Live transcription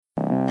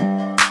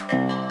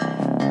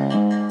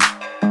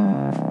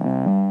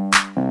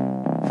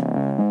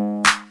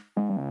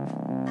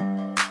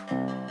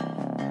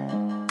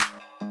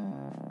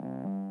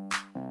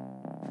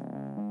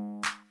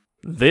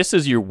This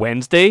is your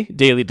Wednesday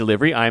daily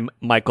delivery. I'm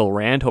Michael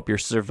Rand. Hope you're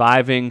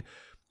surviving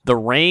the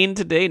rain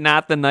today.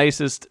 Not the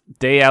nicest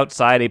day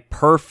outside. A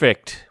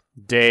perfect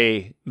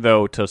day,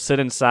 though, to sit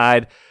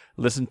inside,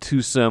 listen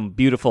to some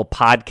beautiful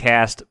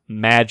podcast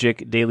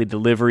magic. Daily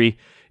delivery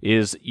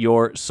is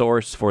your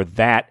source for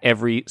that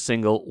every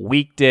single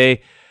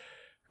weekday.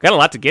 Got a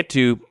lot to get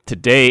to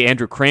today.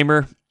 Andrew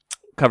Kramer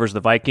covers the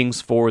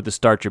Vikings for the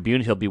Star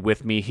Tribune. He'll be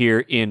with me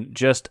here in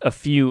just a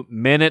few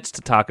minutes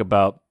to talk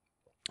about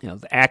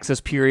the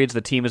access periods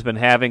the team has been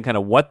having, kind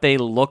of what they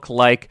look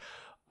like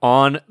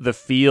on the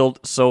field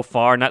so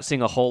far. Not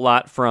seeing a whole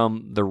lot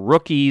from the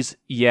rookies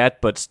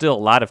yet, but still a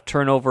lot of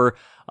turnover,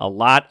 a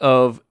lot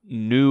of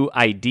new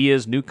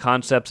ideas, new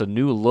concepts, a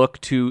new look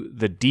to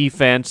the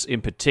defense in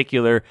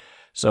particular.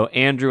 So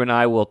Andrew and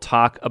I will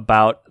talk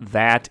about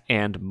that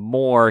and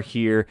more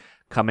here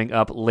coming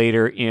up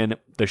later in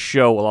the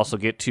show. We'll also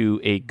get to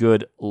a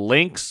good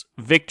Lynx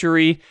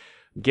victory,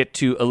 get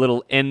to a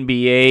little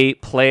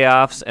NBA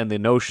playoffs and the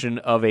notion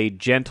of a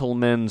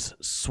gentleman's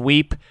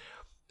sweep.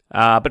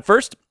 But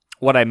first,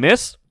 what I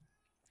miss: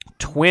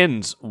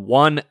 Twins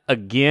won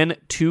again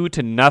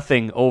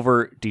 2-0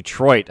 over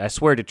Detroit. I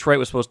swear Detroit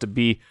was supposed to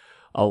be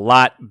a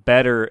lot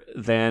better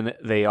than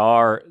they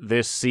are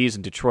this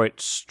season. Detroit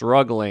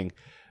struggling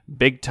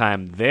big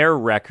time. Their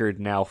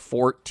record now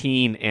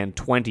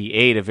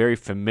 14-28, a very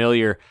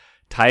familiar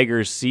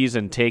Tigers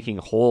season taking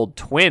hold.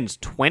 Twins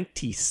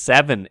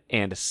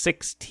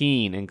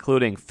 27-16,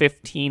 including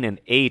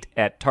 15-8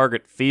 at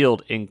Target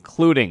Field,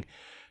 including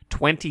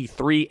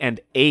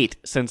 23-8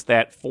 since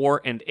that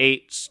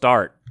 4-8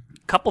 start.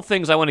 Couple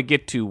things I want to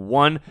get to.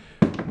 One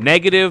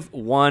negative,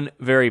 one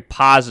very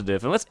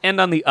positive. And let's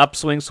end on the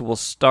upswing, so we'll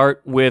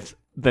start with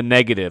the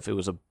negative. It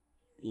was a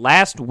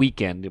last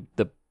weekend,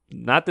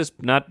 not a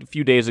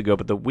few days ago,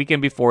 but the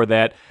weekend before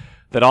that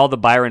all the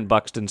Byron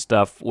Buxton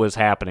stuff was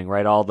happening,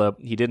 right?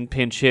 He didn't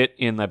pinch hit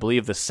in, I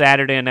believe, the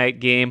Saturday night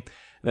game.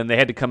 Then they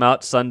had to come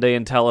out Sunday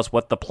and tell us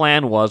what the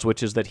plan was,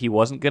 which is that he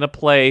wasn't going to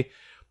play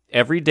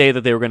every day,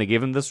 that they were going to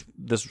give him this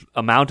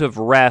amount of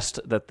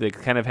rest, that they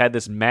kind of had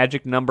this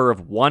magic number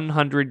of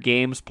 100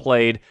 games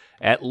played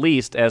at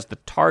least as the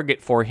target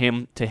for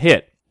him to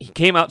hit. He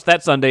came out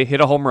that Sunday,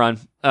 hit a home run.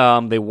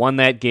 They won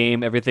that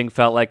game. Everything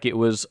felt like it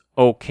was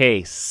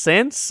okay.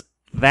 Since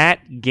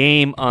that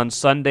game on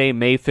Sunday,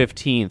 May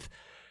 15th,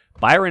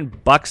 Byron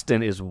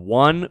Buxton is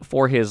 1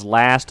 for his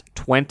last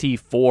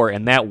 24,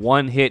 and that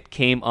one hit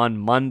came on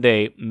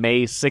Monday,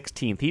 May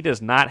 16th. He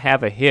does not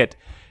have a hit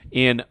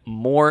in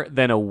more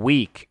than a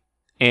week,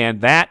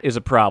 and that is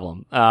a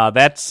problem.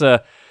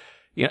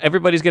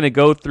 Everybody's going to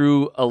go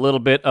through a little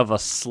bit of a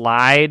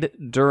slide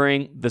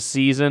during the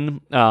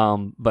season,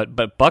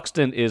 but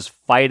Buxton is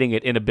fighting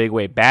it in a big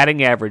way.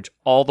 Batting average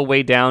all the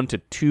way down to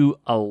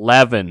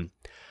 211.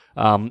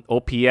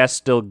 OPS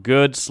still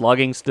good,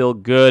 slugging still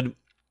good.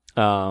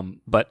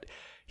 But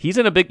he's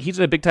in a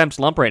big time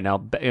slump right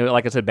now.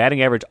 Like I said,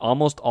 batting average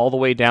almost all the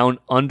way down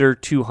under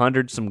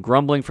 200. Some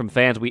grumbling from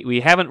fans. We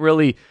haven't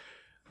really,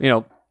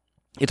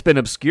 it's been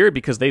obscured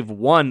because they've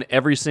won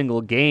every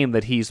single game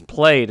that he's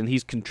played, and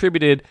he's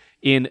contributed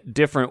in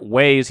different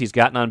ways. He's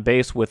gotten on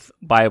base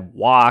by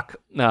walk.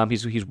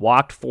 He's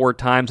walked 4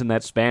 times in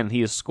that span, and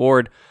he has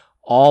scored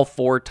all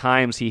 4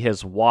 times he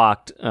has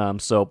walked.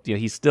 So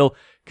he's still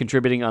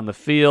contributing on the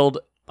field,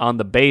 on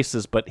the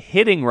bases, but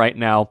hitting right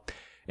now.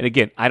 And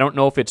again, I don't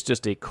know if it's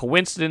just a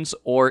coincidence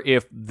or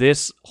if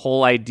this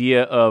whole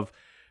idea of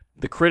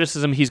the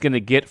criticism he's going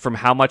to get from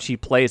how much he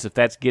plays, if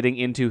that's getting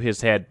into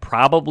his head.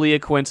 Probably a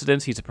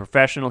coincidence. He's a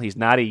professional. He's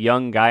not a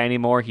young guy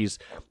anymore. He's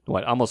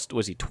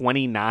was he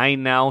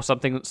 29 now?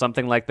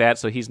 Something like that.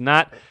 So he's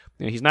not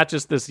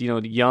just this,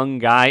 young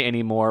guy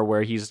anymore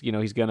where he's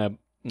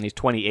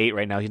 28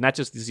 right now. He's not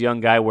just this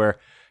young guy where,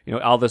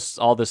 all this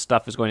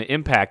stuff is going to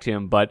impact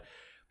him. But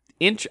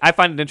I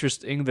find it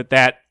interesting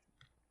that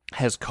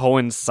has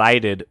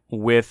coincided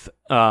with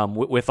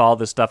all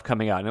this stuff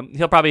coming out. And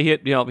he'll probably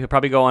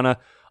go on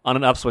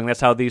an upswing. That's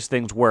how these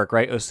things work,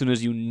 right? As soon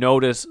as you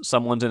notice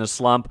someone's in a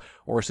slump,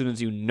 or as soon as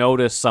you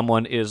notice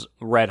someone is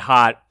red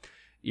hot,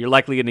 you're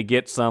likely going to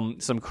get some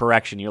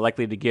correction. You're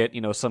likely to get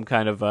some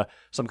kind of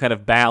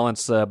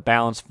balance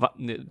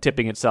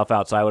tipping itself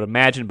out. So I would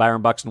imagine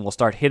Byron Buxton will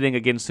start hitting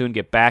again soon,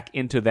 get back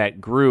into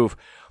that groove.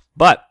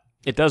 But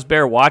it does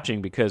bear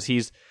watching because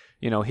he's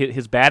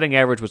his batting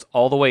average was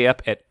all the way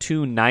up at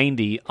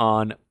 290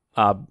 on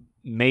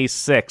May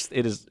 6th.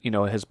 It is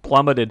has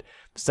plummeted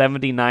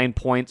 79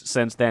 points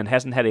since then.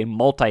 Hasn't had a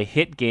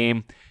multi-hit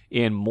game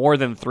in more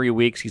than 3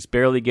 weeks. He's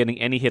barely getting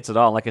any hits at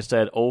all. Like I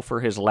said, 0 for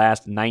his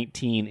last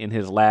 19 in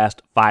his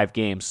last 5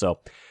 games. So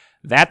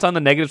that's on the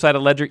negative side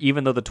of the ledger,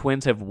 even though the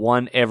Twins have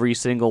won every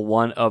single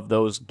one of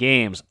those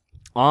games.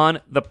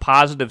 On the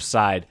positive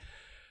side,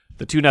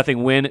 the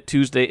 2-0 win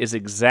Tuesday is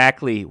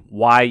exactly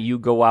why you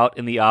go out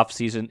in the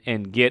offseason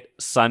and get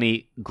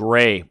Sonny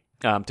Gray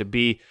to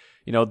be,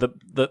 I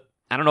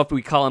don't know if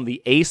we call him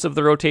the ace of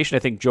the rotation. I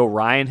think Joe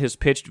Ryan has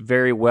pitched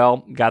very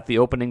well, got the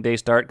opening day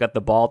start, got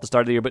the ball at the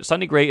start of the year, but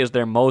Sonny Gray is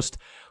their most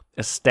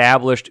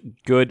established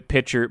good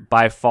pitcher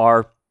by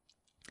far.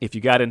 If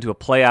you got into a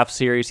playoff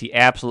series, he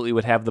absolutely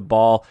would have the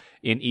ball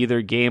in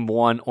either game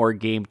 1 or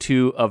game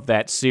 2 of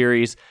that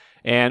series.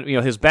 And,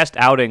 his best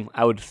outing,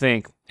 I would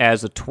think,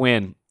 as a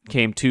Twin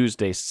came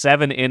Tuesday.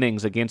 7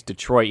 innings against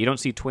Detroit. You don't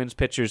see Twins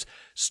pitchers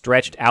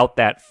stretched out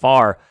that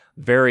far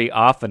very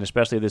often,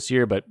 especially this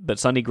year, but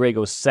Sonny Gray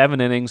goes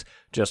 7 innings,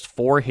 just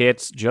 4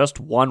 hits,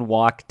 just 1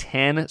 walk,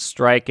 10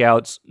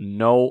 strikeouts,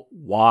 no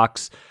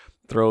walks,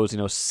 throws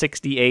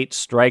 68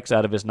 strikes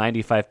out of his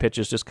 95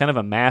 pitches, just kind of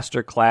a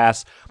master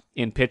class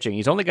in pitching.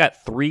 He's only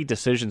got 3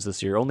 decisions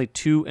this year, only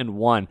 2 and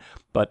 1,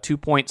 but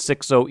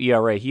 2.60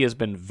 ERA. He has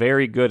been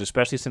very good,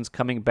 especially since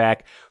coming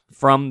back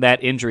from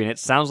that injury, and it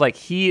sounds like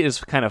he is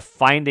kind of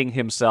finding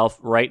himself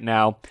right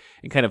now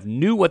and kind of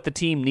knew what the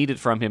team needed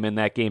from him in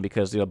that game,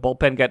 because the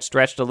bullpen got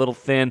stretched a little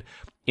thin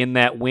in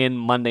that win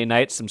Monday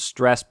night. Some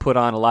stress put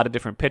on a lot of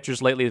different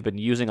pitchers lately. They've been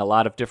using a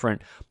lot of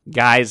different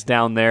guys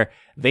down there.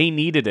 They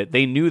needed it.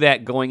 They knew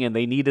that going in.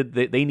 They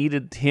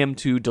needed him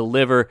to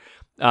deliver,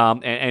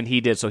 and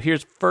he did. So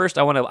here's first,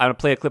 I want to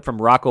play a clip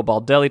from Rocco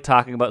Baldelli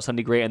talking about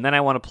Sonny Gray, and then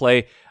I want to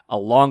play a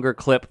longer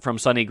clip from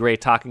Sonny Gray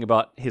talking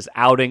about his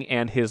outing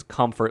and his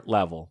comfort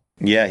level.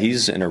 Yeah,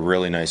 he's in a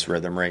really nice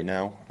rhythm right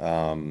now.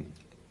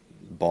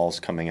 Ball's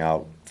coming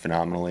out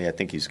phenomenally. I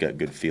think he's got a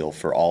good feel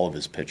for all of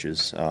his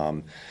pitches.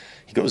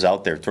 He goes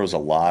out there, throws a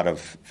lot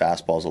of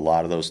fastballs, a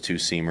lot of those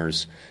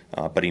 2-seamers,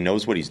 but he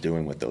knows what he's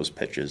doing with those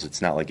pitches.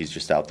 It's not like he's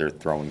just out there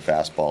throwing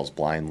fastballs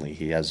blindly.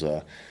 He has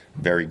a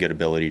very good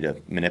ability to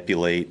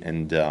manipulate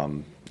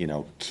and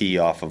key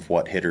off of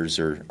what hitters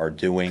are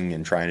doing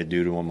and trying to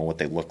do to him and what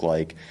they look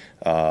like.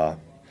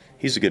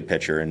 He's a good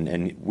pitcher,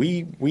 and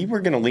we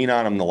were going to lean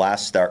on him the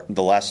last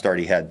start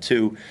he had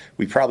too.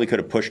 We probably could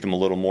have pushed him a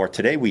little more.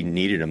 Today we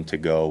needed him to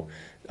go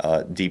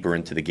deeper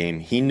into the game.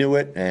 He knew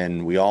it,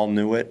 and we all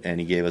knew it, and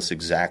he gave us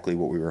exactly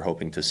what we were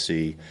hoping to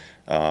see.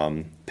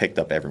 Picked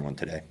up everyone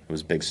today. It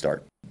was a big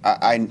start.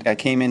 I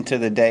came into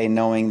the day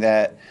knowing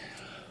that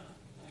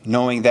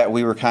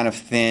we were kind of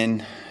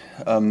thin,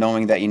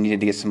 knowing that you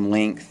needed to get some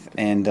length,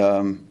 and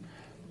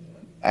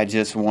I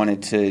just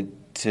wanted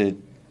to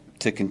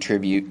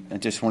contribute. I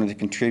just wanted to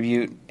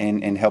contribute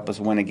and help us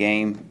win a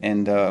game,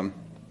 and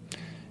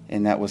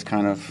that was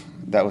kind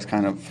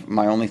of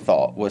my only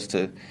thought was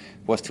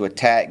to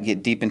attack,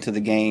 get deep into the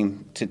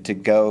game, to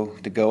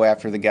go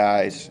after the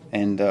guys,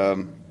 and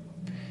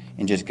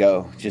just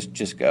go,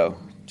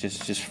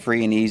 just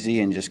free and easy,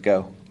 and just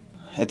go.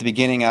 At the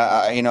beginning,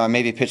 I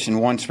maybe pitched in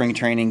 1 spring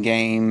training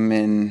game,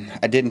 and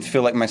I didn't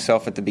feel like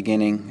myself at the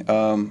beginning.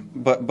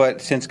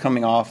 But since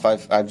coming off,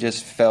 I've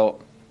just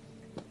felt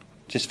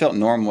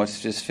normal. It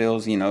just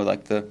feels,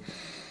 like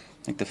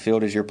the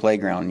field is your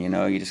playground.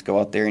 You just go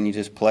out there and you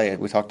just play it.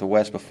 We talked to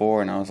Wes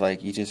before, and I was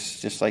like, you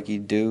just like you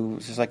do,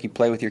 it's just like you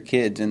play with your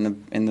kids in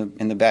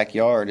the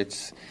backyard.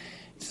 It's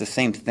the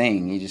same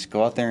thing. You just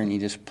go out there and you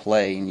just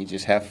play, and you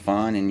just have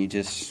fun, and you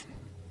just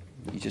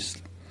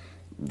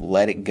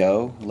let it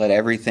go, let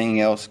everything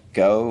else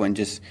go, and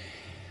just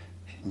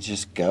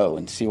go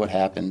and see what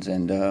happens.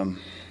 And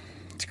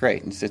it's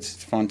great.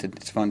 It's fun to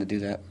do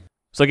that.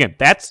 So again,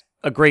 that's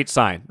a great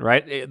sign,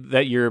 right?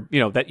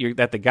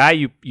 That the guy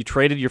you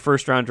traded your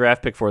first round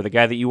draft pick for, the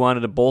guy that you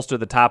wanted to bolster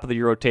the top of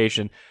your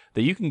rotation,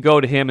 that you can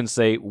go to him and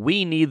say,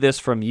 we need this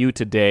from you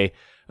today.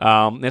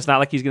 It's not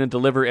like he's going to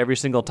deliver every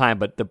single time,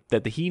 but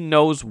that he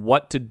knows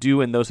what to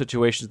do in those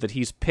situations, that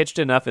he's pitched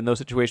enough in those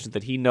situations,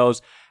 that he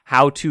knows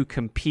how to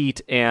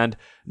compete and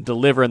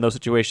deliver in those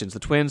situations. The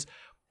Twins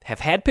have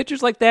had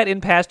pitchers like that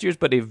in past years,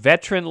 but a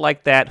veteran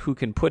like that who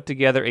can put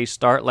together a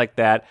start like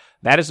that,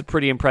 that is a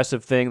pretty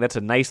impressive thing. That's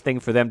a nice thing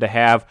for them to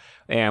have.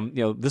 And,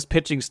 this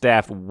pitching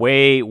staff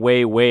way,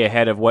 way, way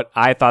ahead of what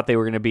I thought they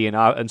were going to be,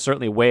 and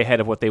certainly way ahead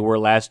of what they were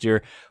last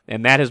year.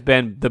 And that has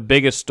been the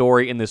biggest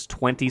story in this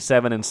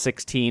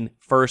 27-16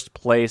 first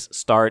place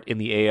start in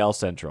the AL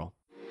Central.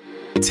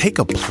 Take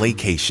a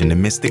playcation to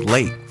Mystic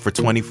Lake for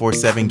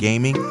 24/7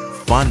 gaming,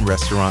 fun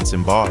restaurants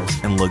and bars,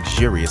 and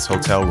luxurious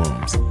hotel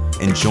rooms.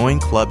 And join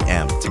Club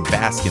M to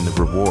bask in the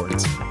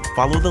rewards.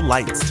 Follow the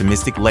lights to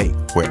Mystic Lake,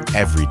 where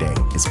every day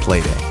is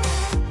play day.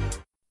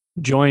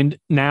 Joined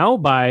now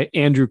by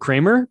Andrew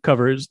Kramer,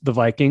 covers the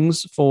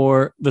Vikings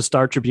for the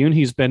Star Tribune.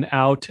 He's been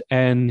out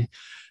in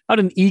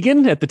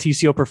Eagan at the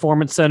TCO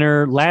Performance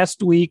Center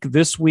last week,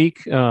 this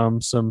week,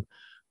 some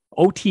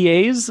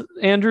OTAs,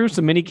 Andrew,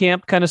 some mini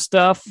camp kind of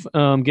stuff,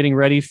 getting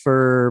ready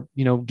for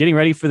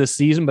the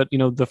season. But,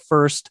 the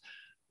first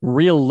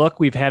real look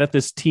we've had at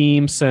this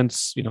team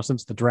since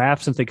the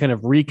draft, since they kind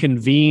of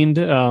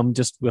reconvened,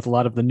 just with a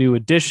lot of the new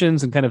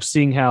additions and kind of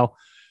seeing how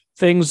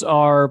things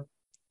are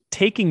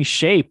taking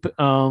shape.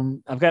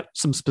 I've got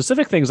some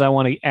specific things I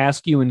want to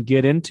ask you and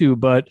get into,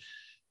 but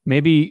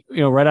maybe,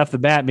 right off the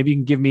bat, maybe you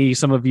can give me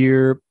some of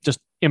your just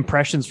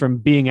impressions from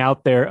being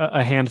out there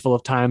a handful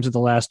of times in the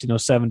last,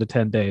 7 to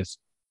 10 days.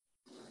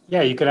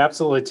 Yeah, you could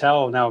absolutely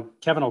tell. Now,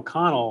 Kevin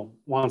O'Connell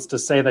wants to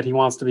say that he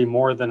wants to be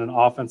more than an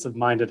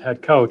offensive-minded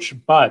head coach,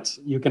 but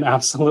you can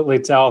absolutely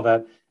tell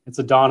that it's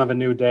a dawn of a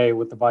new day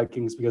with the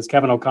Vikings, because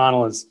Kevin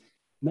O'Connell is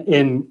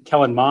in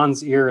Kellen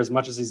Mond's ear as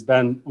much as he's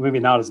been, maybe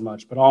not as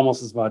much, but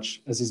almost as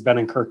much as he's been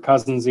in Kirk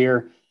Cousins'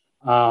 ear.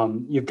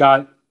 You've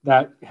got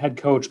that head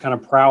coach kind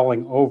of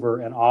prowling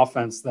over an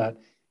offense that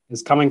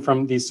is coming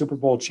from the Super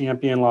Bowl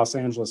champion Los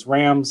Angeles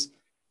Rams,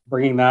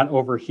 bringing that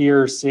over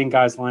here, seeing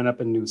guys line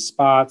up in new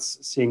spots,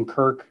 seeing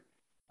Kirk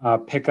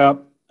pick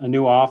up a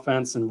new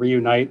offense and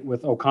reunite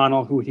with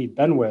O'Connell, who he'd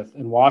been with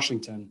in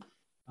Washington.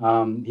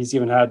 He's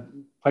even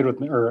played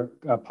under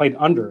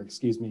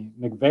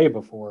McVay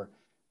before,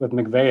 with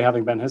McVay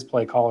having been his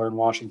play caller in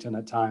Washington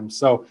at times.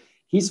 So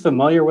he's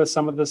familiar with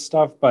some of this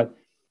stuff, but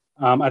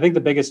I think the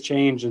biggest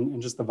change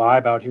and just the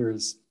vibe out here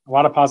is a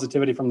lot of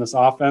positivity from this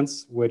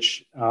offense,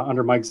 which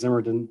under Mike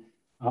Zimmer didn't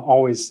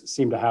always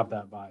seem to have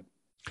that vibe.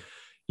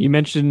 You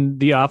mentioned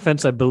the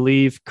offense. I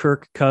believe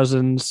Kirk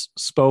Cousins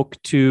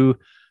spoke to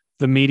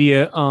the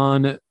media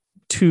on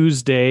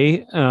Tuesday.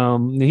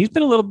 He's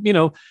been a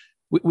little,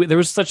 there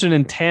was such an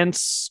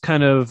intense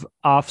kind of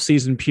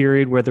off-season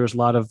period where there was a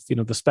lot of,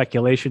 the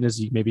speculation, is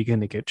he maybe going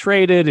to get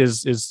traded?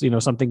 Is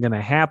something going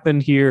to happen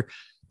here?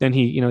 Then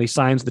he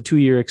signs the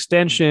 2-year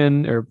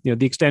extension, or,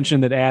 the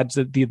extension that adds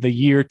the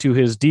year to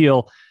his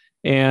deal.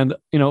 And,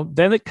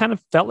 then it kind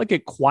of felt like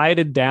it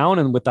quieted down.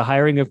 And with the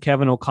hiring of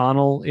Kevin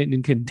O'Connell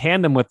in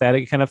tandem with that,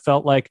 it kind of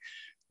felt like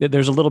that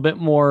there's a little bit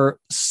more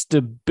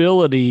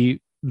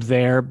stability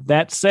there.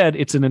 That said,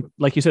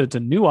 like you said, it's a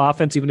new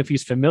offense, even if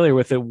he's familiar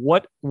with it.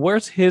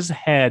 Where's his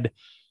head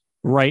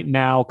right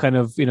now, kind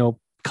of,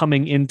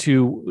 coming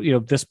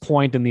into, this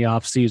point in the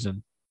off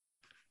season?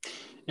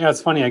 Yeah,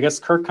 it's funny. I guess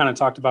Kirk kind of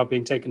talked about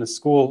being taken to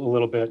school a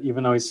little bit,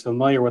 even though he's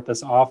familiar with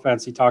this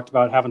offense. He talked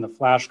about having the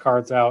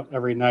flashcards out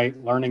every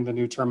night, learning the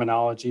new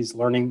terminologies,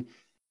 learning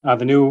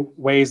the new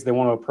ways they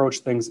want to approach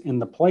things in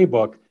the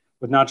playbook,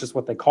 with not just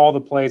what they call the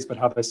plays, but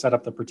how they set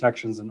up the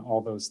protections and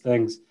all those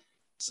things.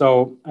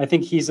 So I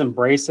think he's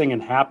embracing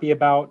and happy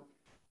about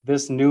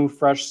this new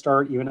fresh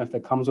start, even if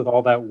it comes with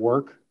all that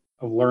work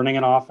of learning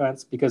an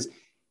offense, because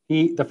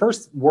the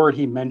first word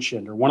he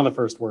mentioned, or one of the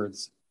first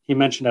words he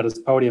mentioned at his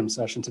podium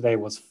session today,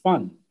 was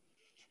fun.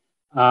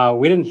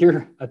 We didn't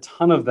hear a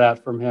ton of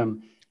that from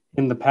him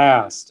in the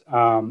past.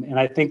 And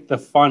I think the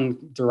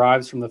fun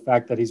derives from the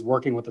fact that he's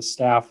working with a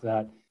staff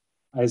that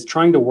is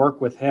trying to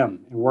work with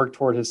him and work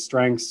toward his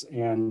strengths,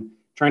 and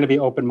trying to be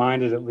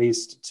open-minded, at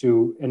least,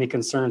 to any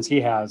concerns he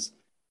has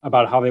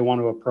about how they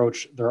want to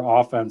approach their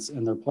offense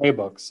and their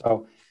playbook.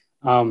 So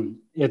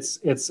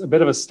it's a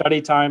bit of a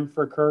study time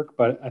for Kirk,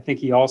 but I think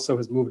he also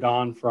has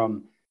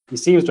he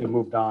seems to have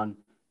moved on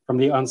from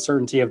the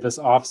uncertainty of this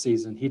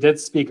offseason. He did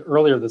speak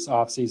earlier this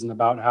offseason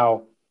about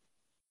how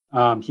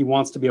he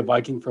wants to be a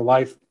Viking for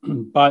life,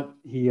 but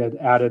he had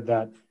added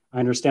that, I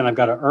understand I've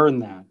got to earn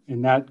that.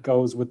 And that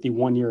goes with the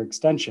 1-year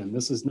extension.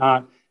 This is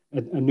not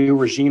a new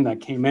regime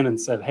that came in and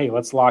said, hey,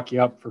 let's lock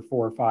you up for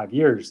 4 or 5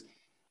 years.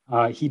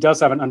 He does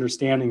have an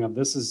understanding of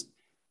this is,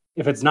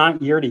 if it's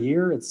not year to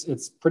year,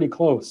 it's pretty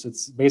close.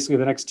 It's basically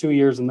the next 2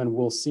 years, and then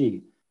we'll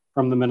see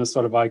from the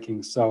Minnesota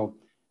Vikings. So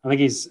I think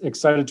he's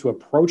excited to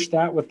approach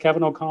that with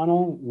Kevin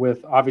O'Connell,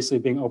 with obviously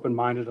being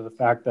open-minded to the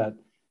fact that,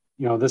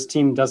 this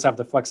team does have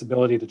the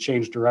flexibility to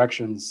change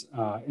directions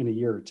in a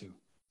year or two.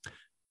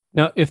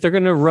 Now, if they're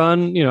going to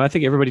run, I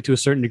think everybody to a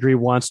certain degree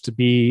wants to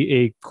be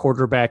a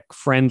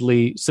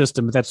quarterback-friendly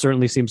system. But that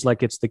certainly seems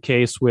like it's the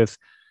case with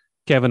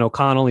Kevin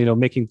O'Connell,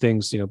 making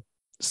things,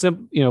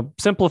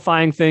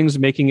 simplifying things,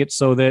 making it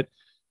so that,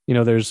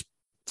 there's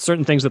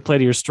certain things that play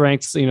to your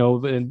strengths,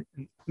 and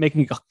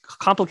making it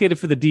complicated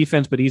for the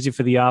defense, but easy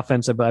for the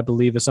offense, I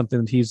believe, is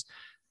something that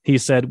he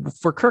said.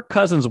 For Kirk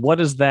Cousins, what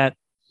does that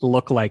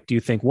look like, do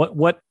you think?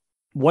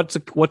 What's a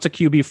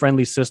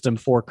QB-friendly system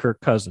for Kirk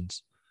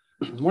Cousins?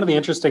 One of the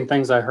interesting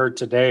things I heard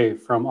today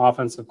from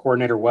offensive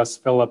coordinator Wes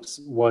Phillips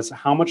was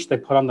how much they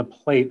put on the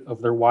plate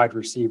of their wide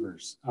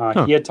receivers.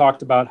 He had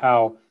talked about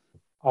how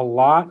a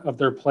lot of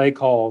their play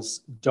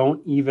calls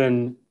don't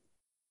even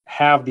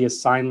have the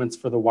assignments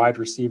for the wide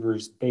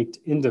receivers baked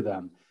into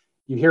them.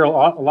 You hear a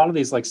lot of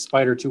these, like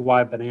spider, 2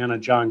 wide, banana,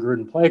 John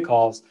Gruden play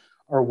calls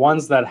are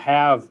ones that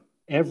have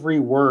every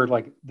word,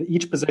 like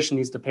each position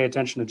needs to pay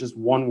attention to just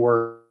one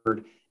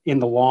word in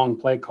the long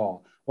play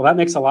call. Well, that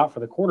makes a lot for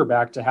the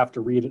quarterback to have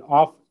to read it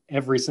off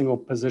every single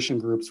position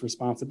group's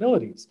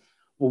responsibilities.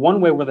 Well, one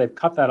way where they've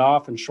cut that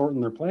off and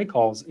shortened their play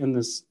calls in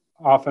this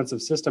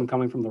offensive system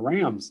coming from the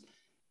Rams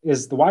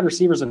is the wide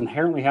receivers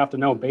inherently have to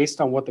know, based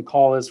on what the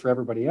call is for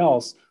everybody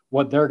else,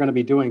 what they're going to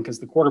be doing, because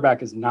the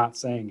quarterback is not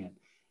saying it.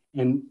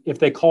 And if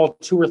they call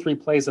 2 or 3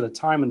 plays at a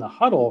time in the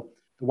huddle,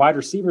 the wide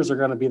receivers are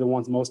going to be the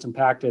ones most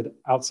impacted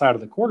outside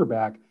of the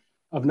quarterback,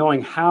 of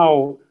knowing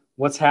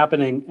what's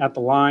happening at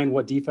the line,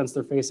 what defense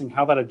they're facing,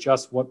 how that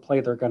adjusts what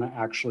play they're going to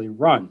actually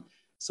run.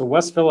 So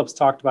Wes Phillips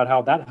talked about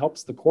how that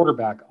helps the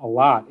quarterback a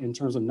lot in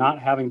terms of not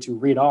having to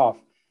read off,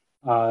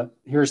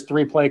 here's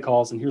 3 play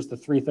calls and here's the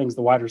 3 things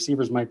the wide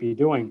receivers might be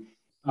doing.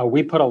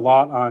 We put a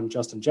lot on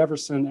Justin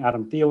Jefferson,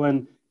 Adam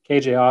Thielen,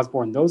 KJ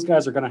Osborne. Those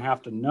guys are going to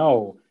have to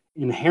know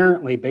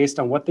inherently, based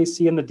on what they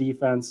see in the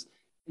defense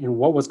and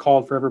what was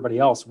called for everybody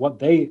else, what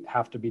they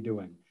have to be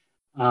doing.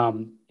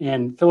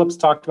 And Phillips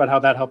talked about how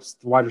that helps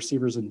the wide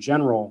receivers in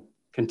general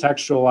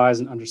contextualize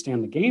and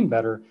understand the game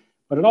better,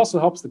 but it also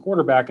helps the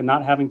quarterback in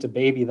not having to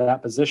baby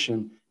that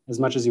position as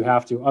much as you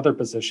have to other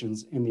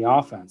positions in the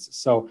offense.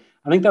 So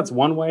I think that's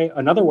one way.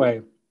 Another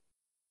way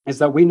is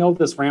that we know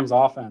this Rams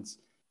offense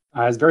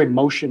is very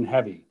motion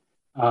heavy.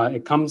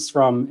 It comes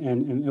from,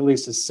 and at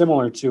least is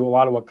similar to a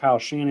lot of what Kyle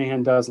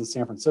Shanahan does in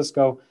San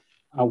Francisco,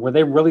 where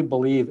they really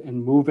believe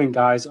in moving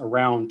guys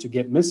around to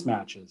get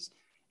mismatches.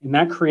 And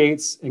that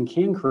creates and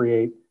can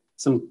create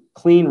some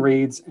clean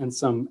reads and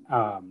some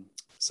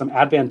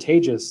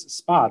advantageous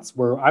spots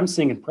where I'm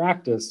seeing in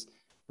practice,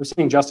 we're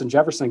seeing Justin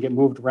Jefferson get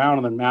moved around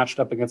and then matched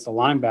up against a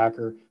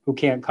linebacker who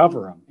can't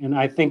cover him. And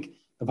I think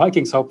the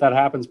Vikings hope that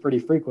happens pretty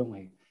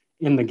frequently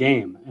in the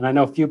game. And I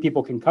know few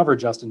people can cover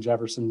Justin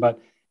Jefferson, but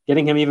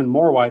getting him even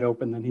more wide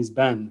open than he's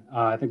been,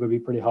 I think would be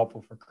pretty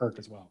helpful for Kirk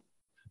as well.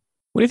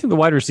 What do you think the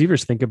wide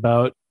receivers think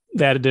about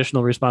that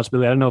additional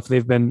responsibility? I don't know if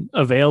they've been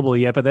available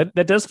yet, but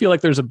that does feel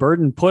like there's a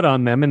burden put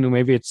on them, and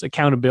maybe it's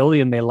accountability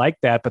and they like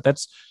that, but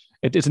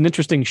it's an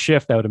interesting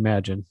shift, I would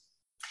imagine.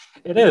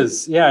 It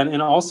is, yeah. And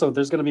also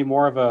there's going to be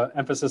more of an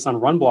emphasis on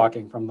run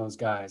blocking from those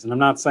guys. And I'm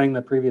not saying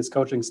that previous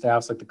coaching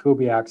staffs like the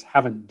Kubiaks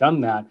haven't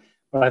done that,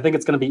 but I think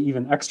it's going to be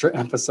even extra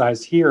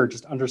emphasized here,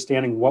 just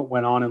understanding what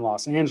went on in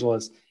Los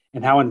Angeles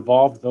and how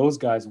involved those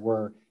guys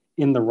were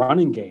in the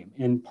running game.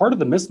 And part of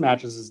the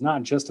mismatches is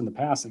not just in the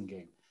passing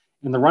game.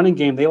 In the running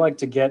game, they like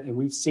to get, and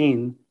we've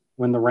seen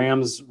when the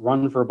Rams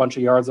run for a bunch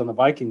of yards on the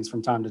Vikings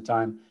from time to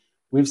time,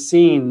 we've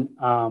seen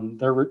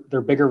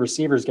their bigger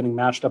receivers getting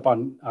matched up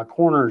on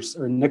corners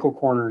or nickel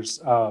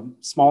corners,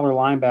 smaller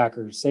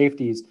linebackers,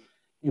 safeties,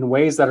 in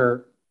ways that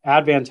are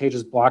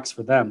advantageous blocks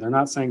for them. They're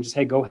not saying just,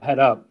 hey, go head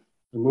up.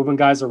 They're moving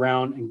guys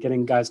around and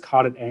getting guys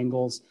caught at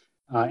angles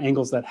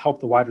that help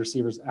the wide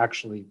receivers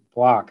actually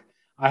block.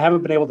 I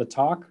haven't been able to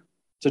talk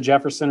to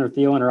Jefferson or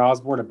Thielen or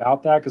Osborne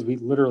about that because we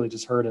literally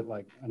just heard it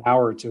like an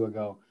hour or two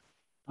ago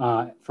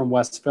from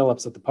Wes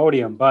Phillips at the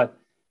podium. But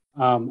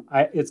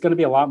it's going to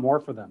be a lot more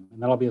for them,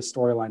 and that'll be a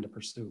storyline to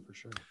pursue for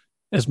sure.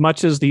 As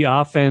much as the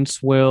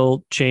offense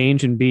will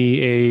change and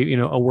be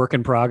a work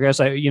in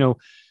progress,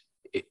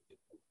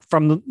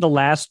 from the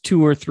last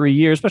 2 or 3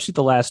 years, especially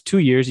the last 2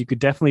 years, you could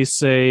definitely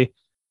say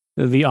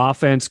the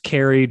offense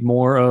carried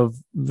more of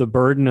the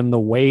burden and the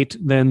weight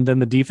than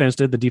the defense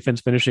did. The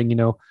defense finishing,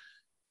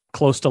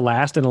 close to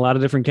last in a lot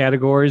of different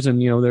categories,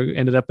 and they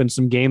ended up in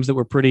some games that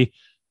were pretty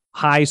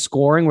high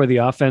scoring where the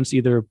offense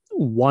either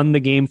won the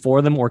game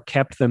for them or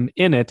kept them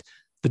in it.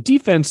 The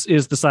defense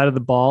is the side of the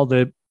ball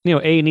that,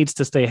 A, needs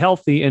to stay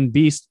healthy, and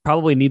B,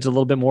 probably needs a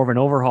little bit more of an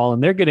overhaul.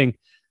 And they're getting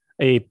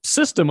a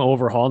system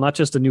overhaul, not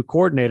just a new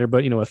coordinator,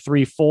 but, a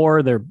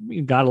 3-4.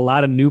 They've got a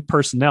lot of new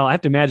personnel. I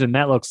have to imagine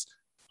that looks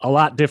a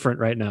lot different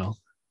right now.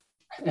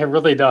 It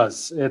really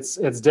does. It's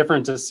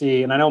different to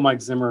see. And I know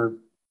Mike Zimmer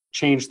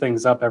changed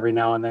things up every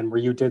now and then where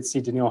you did see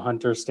Danielle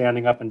Hunter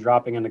standing up and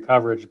dropping into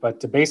coverage, but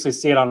to basically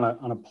see it on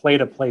a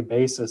play-to-play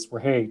basis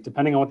where, hey,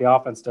 depending on what the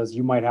offense does,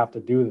 you might have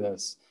to do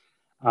this.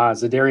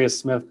 Za'Darius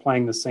Smith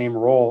playing the same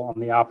role on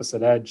the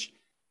opposite edge.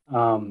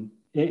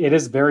 It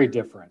is very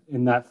different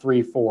in that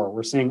 3-4.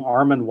 We're seeing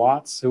Armand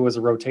Watts, who was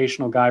a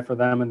rotational guy for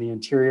them in the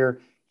interior.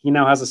 He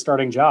now has a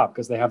starting job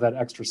because they have that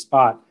extra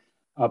spot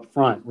up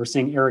front. We're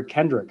seeing Eric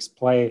Kendricks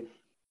play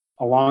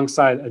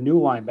alongside a new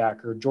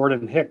linebacker,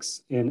 Jordan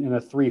Hicks, in a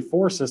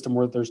 3-4 system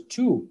where there's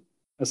two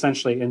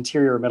essentially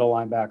interior middle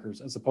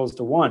linebackers as opposed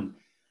to one.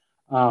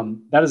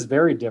 That is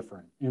very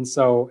different. And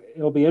so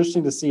it'll be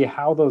interesting to see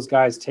how those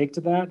guys take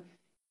to that.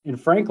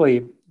 And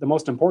frankly, the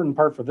most important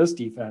part for this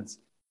defense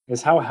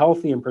is how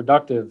healthy and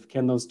productive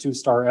can those two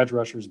star edge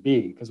rushers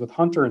be? Because with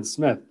Hunter and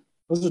Smith,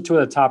 those are two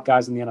of the top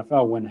guys in the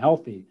NFL when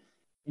healthy.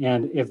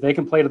 And if they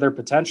can play to their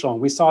potential,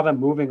 and we saw them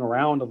moving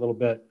around a little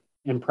bit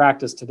in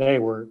practice today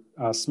where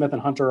Smith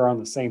and Hunter are on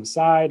the same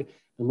side.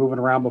 They're moving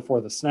around before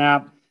the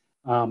snap.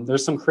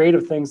 There's some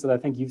creative things that I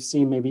think you've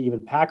seen maybe even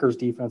Packers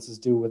defenses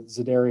do with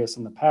Za'Darius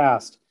in the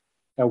past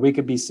that we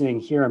could be seeing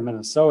here in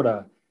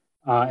Minnesota.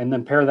 And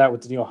then pair that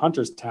with Danielle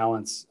Hunter's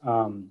talents.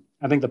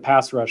 I think the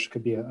pass rush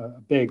could be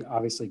a big,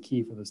 obviously,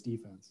 key for this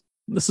defense.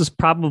 This is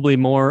probably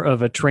more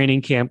of a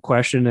training camp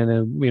question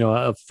and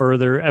a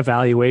further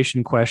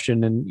evaluation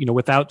question. And,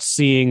 without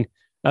seeing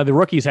the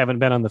rookies haven't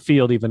been on the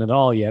field even at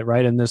all yet,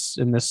 right? In this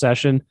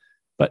session,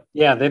 but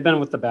yeah, they've been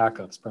with the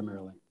backups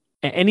primarily.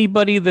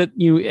 Anybody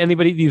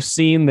you've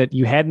seen that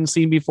you hadn't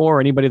seen before, or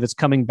anybody that's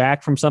coming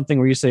back from something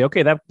where you say,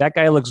 okay, that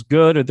guy looks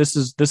good, or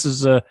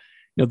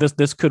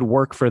this could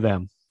work for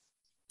them.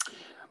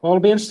 Well,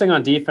 it'll be interesting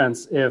on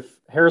defense if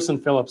Harrison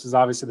Phillips is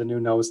obviously the new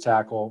nose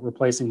tackle,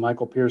 replacing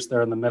Michael Pierce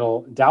there in the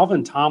middle.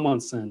 Dalvin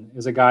Tomlinson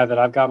is a guy that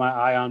I've got my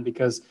eye on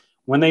because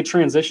when they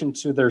transition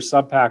to their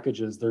sub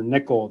packages, their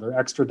nickel, their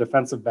extra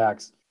defensive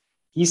backs,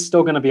 he's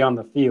still going to be on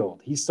the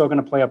field. He's still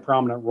going to play a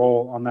prominent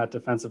role on that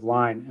defensive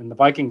line. And the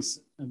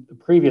Vikings, the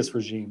previous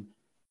regime,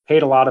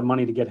 paid a lot of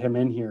money to get him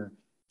in here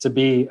to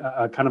be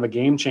a kind of a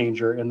game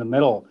changer in the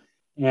middle.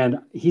 And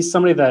he's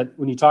somebody that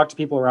when you talk to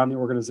people around the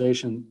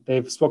organization,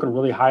 they've spoken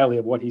really highly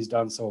of what he's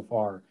done so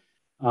far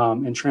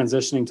in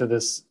transitioning to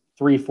this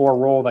 3-4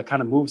 role that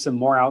kind of moves him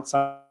more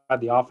outside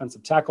the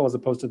offensive tackle as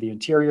opposed to the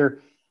interior.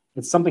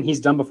 It's something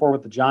he's done before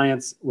with the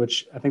Giants,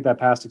 which I think that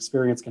past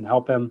experience can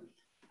help him.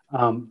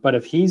 But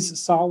if he's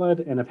solid,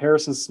 and if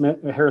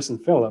Harrison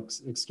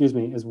Phillips,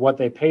 is what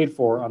they paid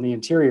for on the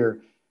interior,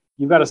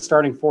 you've got a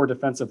starting 4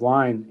 defensive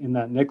line in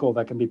that nickel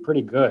that can be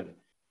pretty good.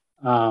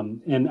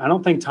 And I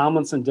don't think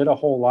Tomlinson did a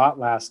whole lot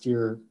last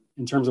year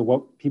in terms of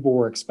what people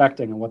were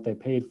expecting and what they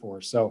paid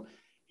for. So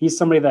he's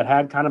somebody that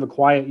had kind of a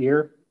quiet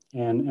year.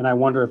 And I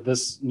wonder if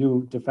this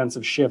new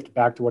defensive shift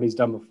back to what he's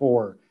done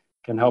before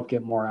can help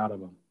get more out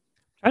of him.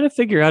 Trying to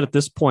figure out at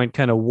this point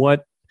kind of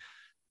what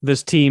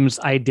this team's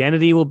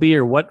identity will be,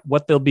 or what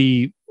they'll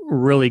be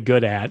really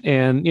good at.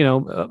 And,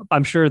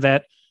 I'm sure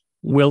that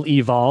will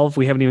evolve.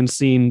 We haven't even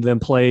seen them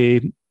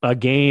play a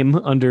game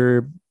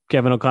under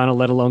Kevin O'Connell,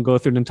 let alone go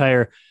through an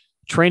entire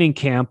training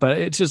camp. But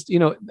it's just,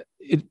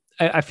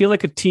 I feel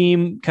like a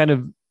team kind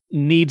of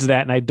needs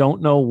that. And I don't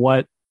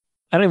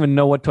even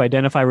know what to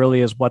identify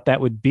really as what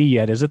that would be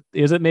yet. Is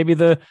it maybe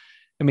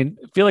I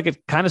feel like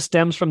it kind of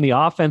stems from the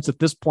offense at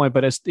this point,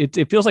 but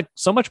it feels like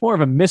so much more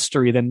of a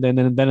mystery than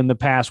in the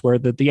past, where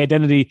the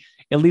identity,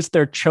 at least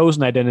their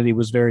chosen identity,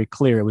 was very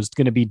clear. It was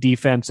going to be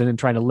defense and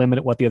trying to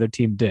limit what the other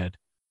team did.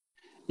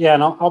 Yeah,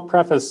 and I'll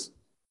preface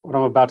what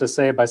I'm about to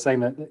say by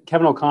saying that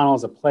Kevin O'Connell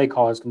as a play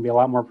caller is going to be a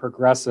lot more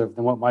progressive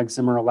than what Mike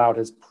Zimmer allowed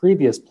his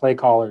previous play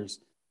callers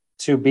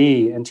to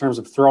be in terms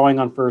of throwing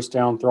on first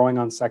down, throwing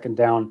on second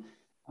down,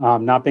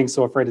 not being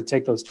so afraid to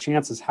take those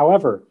chances.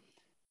 However,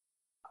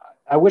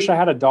 I wish I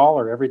had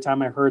 $1 every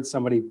time I heard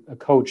a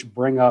coach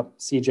bring up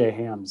CJ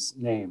Ham's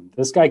name.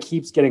 This guy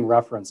keeps getting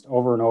referenced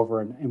over and over,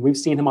 and we've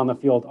seen him on the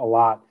field a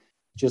lot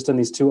just in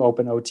these 2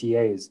 open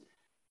OTAs.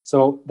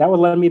 So that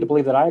would lead me to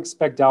believe that I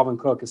expect Dalvin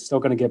Cook is still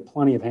going to get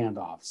plenty of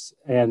handoffs.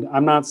 And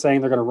I'm not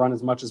saying they're going to run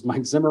as much as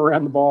Mike Zimmer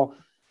ran the ball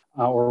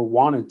or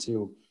wanted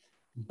to,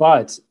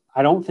 but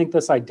I don't think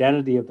this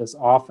identity of this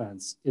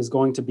offense is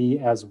going to be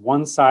as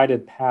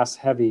one-sided pass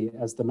heavy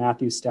as the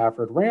Matthew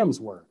Stafford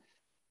Rams were.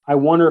 I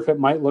wonder if it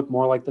might look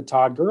more like the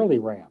Todd Gurley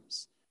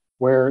Rams,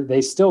 where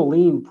they still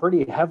lean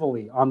pretty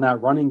heavily on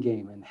that running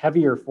game and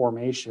heavier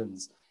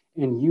formations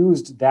and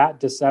used that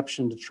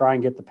deception to try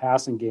and get the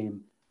passing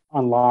game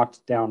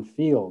unlocked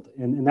downfield.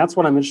 And that's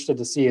what I'm interested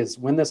to see, is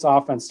when this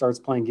offense starts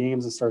playing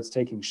games and starts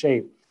taking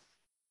shape,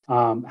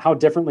 how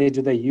differently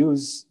do they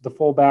use the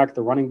fullback,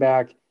 the running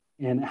back,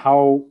 and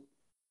how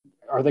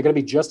are they going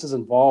to be just as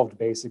involved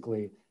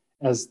basically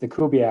as the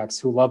Kubiaks,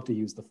 who love to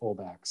use the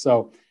fullback?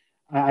 So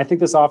I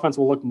think this offense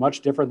will look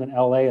much different than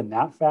LA in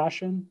that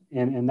fashion.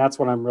 And that's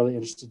what I'm really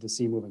interested to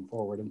see moving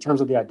forward in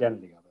terms of the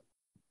identity of it.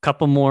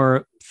 Couple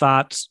more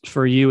thoughts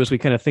for you as we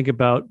kind of think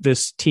about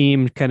this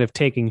team kind of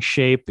taking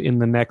shape in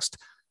the next,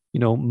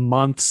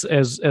 months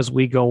as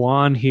we go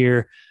on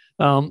here.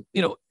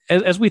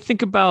 As we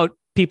think about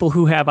people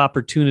who have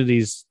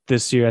opportunities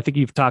this year, I think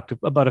you've talked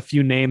about a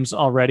few names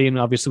already, and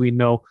obviously we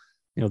know,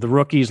 the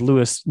rookies,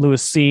 Lewis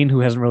Cine,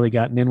 who hasn't really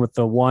gotten in with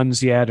the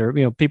ones yet,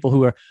 or, people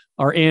who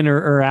are in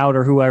or out,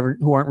 or whoever,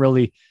 who aren't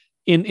really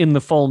in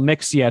the full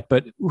mix yet.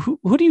 But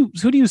who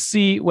do you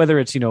see, whether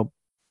it's,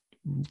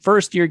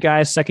 first year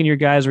guys, second year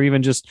guys, or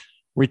even just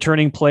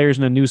returning players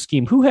in a new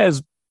scheme, who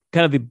has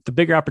kind of the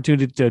bigger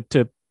opportunity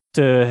to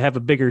have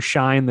a bigger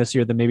shine this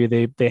year than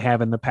maybe they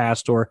have in the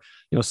past, or,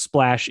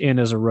 splash in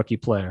as a rookie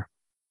player?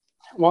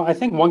 Well, I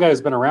think one guy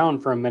who's been around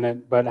for a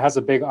minute, but has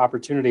a big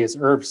opportunity, is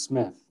Irv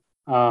Smith.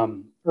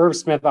 Irv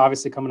Smith,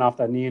 obviously coming off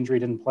that knee injury,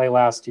 didn't play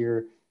last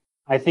year.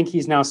 I think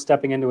he's now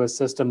stepping into a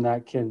system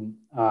that can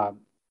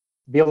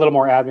be a little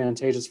more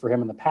advantageous for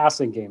him in the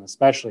passing game,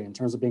 especially in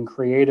terms of being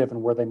creative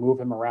and where they move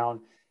him around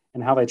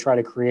and how they try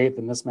to create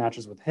the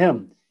mismatches with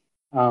him.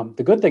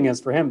 The good thing is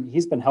for him,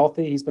 he's been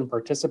healthy. He's been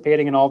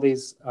participating in all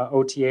these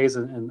OTAs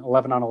and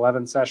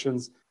 11-on-11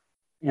 sessions.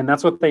 And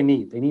that's what they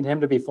need. They need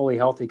him to be fully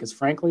healthy, because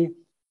frankly,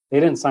 they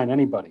didn't sign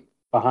anybody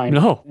behind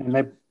him.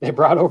 And they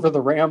brought over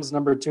the Rams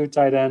number 2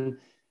 tight end,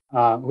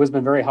 who has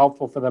been very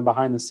helpful for them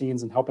behind the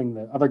scenes and helping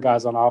the other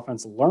guys on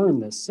offense learn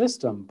this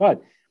system.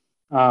 But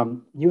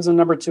he was a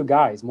number 2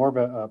 guy. He's more of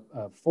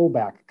a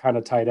fullback kind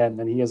of tight end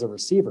than he is a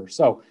receiver.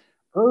 So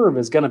Irv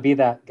is going to be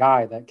that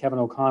guy that Kevin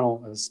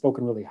O'Connell has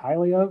spoken really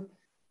highly of,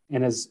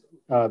 and has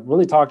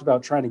really talked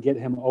about trying to get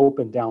him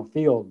open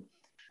downfield.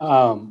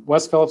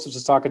 Wes Phillips was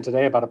just talking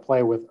today about a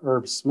play with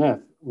Irv Smith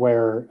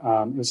where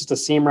it was just a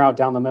seam route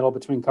down the middle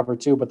between cover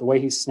 2, but the way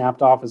he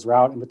snapped off his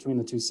route in between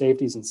the 2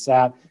 safeties and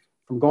sat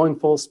from going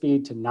full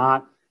speed to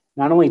not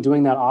only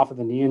doing that off of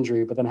the knee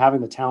injury, but then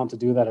having the talent to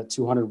do that at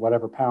 200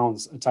 whatever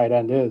pounds a tight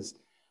end is.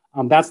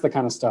 That's the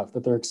kind of stuff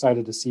that they're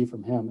excited to see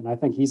from him. And I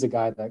think he's a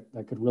guy that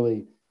could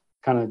really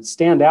kind of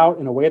stand out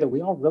in a way that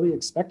we all really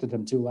expected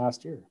him to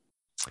last year.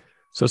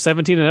 So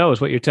 17-0 is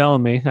what you're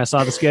telling me. I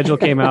saw the schedule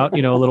came out,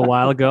 a little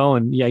while ago,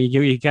 and yeah,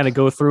 you kind of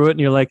go through it and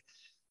you're like,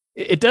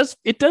 it does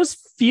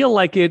feel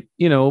like it,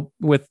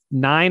 with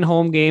 9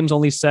 home games,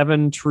 only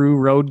 7 true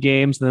road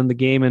games, and then the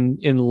game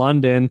in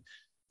London,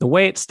 the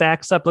way it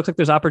stacks up, looks like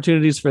there's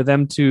opportunities for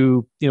them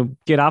to,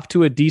 get off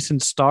to a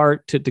decent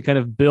start to kind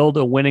of build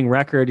a winning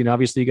record.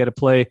 Obviously you got to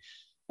play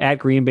at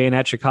Green Bay and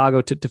at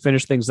Chicago to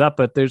finish things up.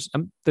 But there's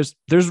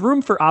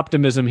room for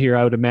optimism here.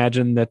 I would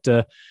imagine that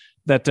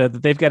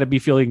they've got to be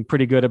feeling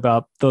pretty good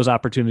about those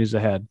opportunities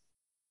ahead.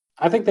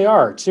 I think they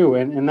are too.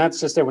 And that's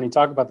just it. When you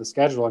talk about the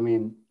schedule, I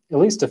mean, at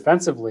least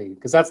defensively,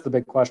 because that's the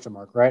big question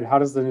mark, right? How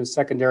does the new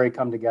secondary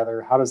come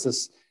together? How do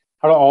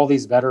all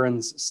these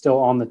veterans still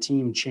on the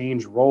team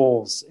change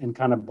roles and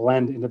kind of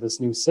blend into this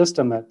new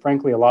system that,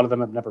 frankly, a lot of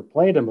them have never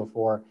played in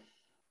before?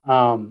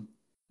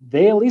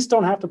 They at least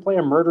don't have to play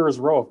a murderer's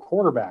row of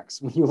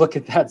quarterbacks when you look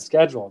at that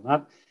schedule.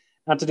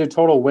 Not to do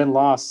total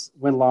win-loss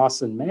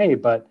in May,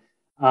 but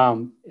I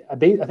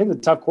think the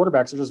tough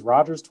quarterbacks are just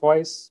Rodgers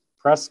twice,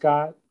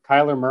 Prescott,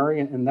 Kyler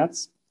Murray, and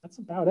that's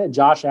about it.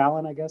 Josh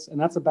Allen, I guess, and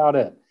that's about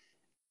it.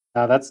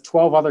 That's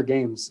 12 other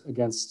games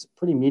against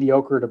pretty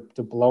mediocre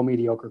to below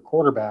mediocre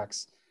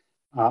quarterbacks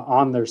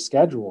on their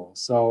schedule.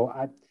 So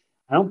I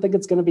don't think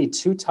it's going to be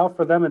too tough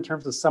for them in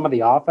terms of some of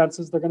the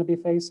offenses they're going to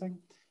be facing.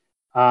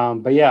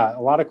 But yeah,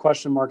 a lot of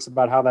question marks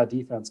about how that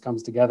defense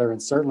comes together,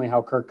 and certainly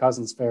how Kirk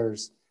Cousins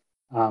fares,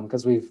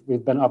 because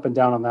we've been up and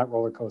down on that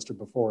roller coaster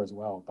before as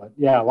well. But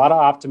yeah, a lot of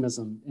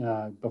optimism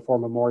before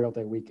Memorial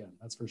Day weekend.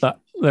 That's for sure.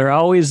 There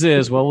always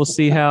is. Well, we'll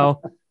see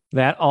how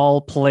that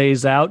all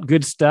plays out.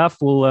 Good stuff.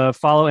 We'll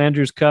follow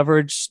Andrew's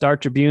coverage, Star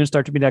Tribune,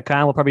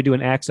 StarTribune.com. We'll probably do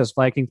an Access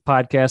Vikings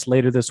podcast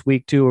later this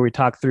week too, where we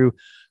talk through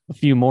a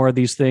few more of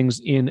these things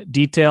in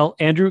detail.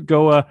 Andrew,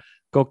 go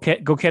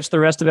catch the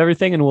rest of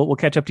everything, and we'll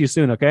catch up to you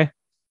soon. Okay.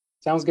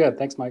 Sounds good.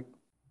 Thanks, Mike.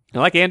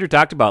 And like Andrew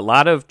talked about, a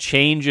lot of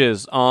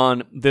changes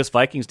on this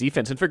Vikings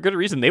defense, and for good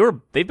reason.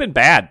 They've been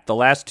bad the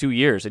last 2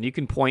 years, and you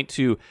can point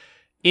to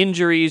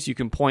injuries, you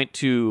can point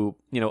to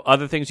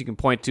other things, you can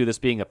point to this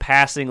being a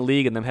passing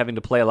league and them having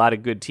to play a lot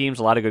of good teams,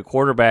 a lot of good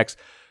quarterbacks.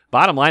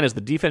 Bottom line is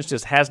the defense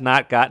just has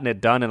not gotten it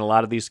done in a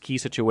lot of these key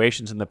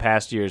situations in the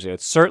past years.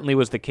 It certainly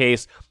was the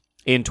case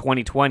in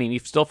 2020, and you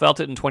still felt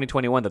it in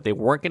 2021 that they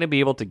weren't going to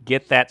be able to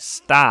get that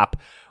stop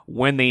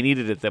when they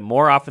needed it, that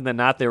more often than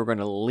not they were going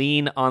to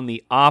lean on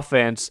the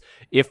offense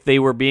if they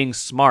were being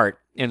smart.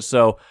 And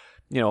so,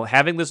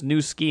 having this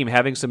new scheme,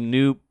 having some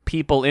new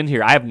people in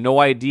here, I have no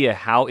idea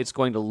how it's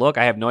going to look.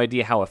 I have no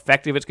idea how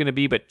effective it's going to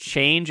be, but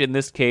change in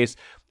this case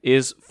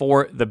is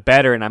for the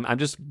better. And I'm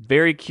just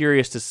very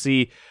curious to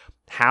see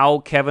how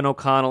Kevin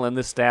O'Connell and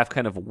this staff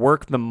kind of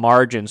work the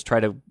margins, try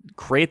to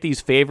create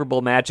these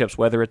favorable matchups,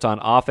 whether it's on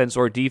offense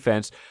or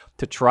defense,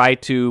 to try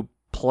to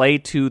play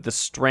to the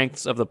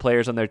strengths of the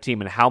players on their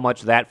team and how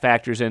much that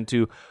factors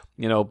into,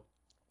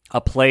 a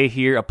play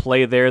here, a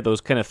play there,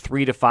 those kind of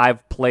 3 to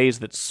 5 plays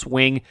that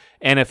swing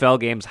NFL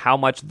games, how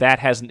much that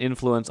has an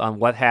influence on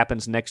what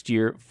happens next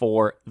year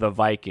for the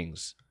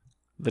Vikings.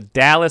 The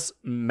Dallas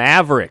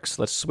Mavericks,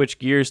 let's switch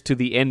gears to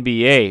the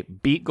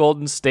NBA, beat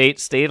Golden State,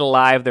 stayed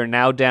alive. They're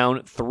now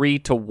down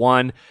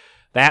 3-1.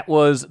 That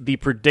was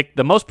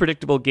the most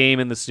predictable game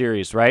in the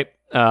series, right?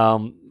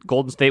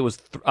 Golden State was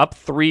up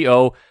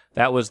 3-0.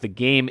 That was the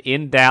game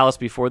in Dallas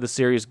before the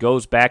series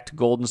goes back to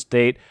Golden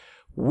State.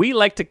 We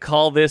like to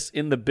call this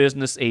in the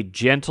business a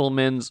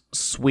gentleman's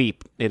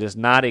sweep. It is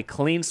not a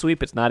clean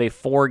sweep. It's not a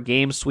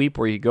 4-game sweep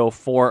where you go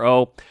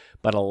 4-0.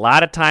 But a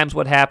lot of times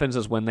what happens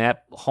is when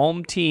that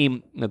home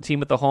team, the team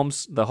with the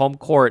home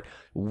court,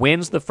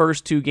 wins the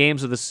first 2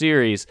 games of the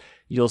series,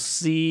 you'll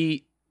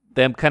see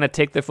them kind of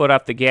take their foot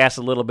off the gas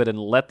a little bit and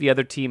let the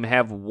other team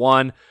have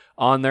one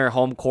on their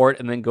home court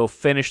and then go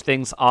finish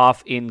things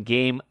off in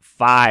Game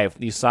 5.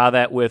 You saw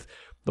that with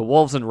the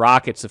Wolves and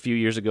Rockets a few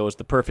years ago is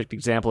the perfect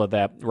example of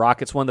that.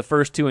 Rockets won the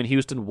first 2 in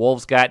Houston.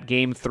 Wolves got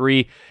Game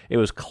 3. It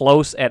was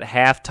close at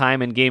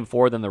halftime in Game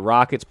 4. Then the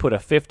Rockets put a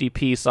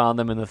 50-piece on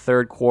them in the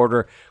third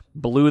quarter,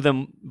 blew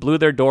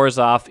their doors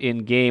off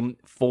in Game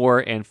 4,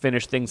 and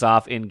finished things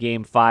off in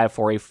Game 5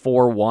 for a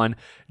 4-1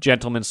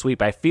 gentleman's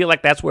sweep. I feel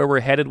like that's where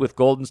we're headed with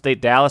Golden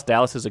State Dallas.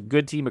 Dallas is a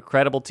good team, a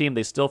credible team.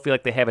 They still feel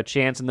like they have a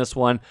chance in this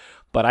one,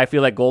 but I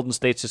feel like Golden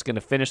State's just going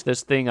to finish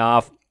this thing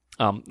off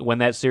when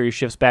that series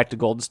shifts back to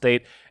Golden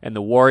State, and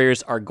the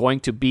Warriors are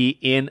going to be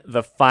in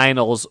the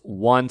finals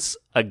once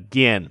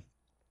again.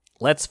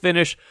 Let's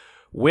finish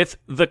with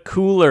the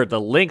cooler.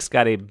 The Lynx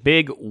got a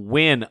big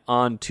win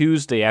on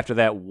Tuesday after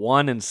that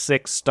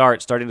 1-6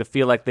 start, starting to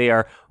feel like they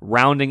are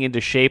rounding into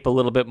shape a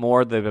little bit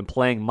more. They've been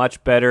playing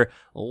much better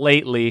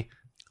lately.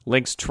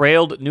 Lynx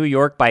trailed New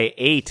York by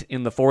 8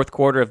 in the fourth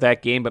quarter of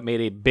that game, but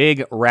made a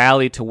big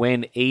rally to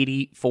win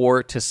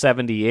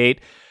 84-78.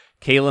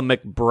 Kayla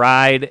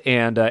McBride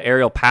and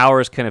Ariel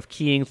Powers kind of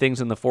keying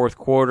things in the fourth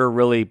quarter,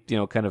 really,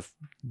 kind of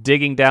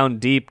digging down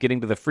deep,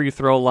 getting to the free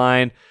throw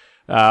line.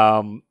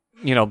 The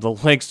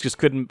Lynx just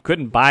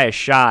couldn't buy a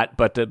shot,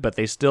 but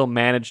they still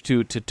managed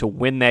to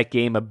win that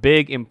game, a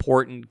big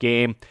important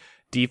game.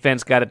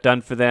 Defense got it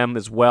done for them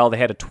as well. They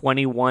had a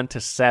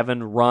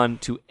 21-7 run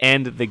to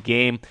end the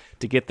game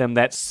to get them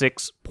that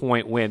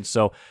 6-point win.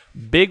 So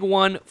big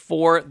one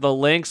for the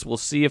Lynx. We'll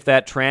see if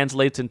that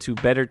translates into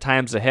better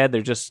times ahead.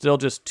 They're still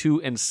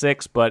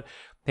 2-6, but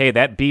hey,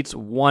 that beats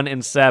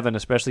 1-7,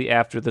 especially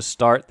after the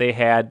start they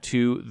had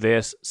to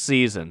this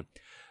season.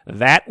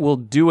 That will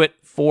do it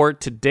for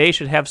today.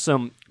 Should have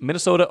some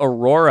Minnesota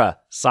Aurora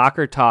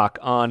soccer talk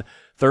on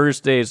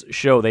Thursday's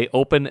show. They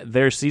open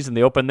their season.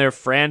 They open their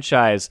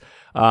franchise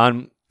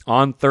on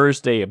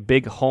Thursday, a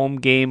big home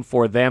game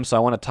for them. So I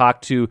want to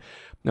talk to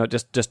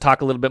just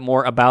talk a little bit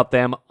more about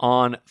them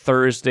on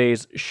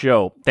Thursday's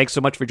show. Thanks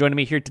so much for joining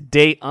me here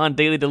today on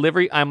Daily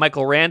Delivery. I'm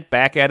Michael Rand,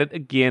 back at it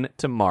again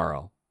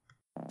tomorrow.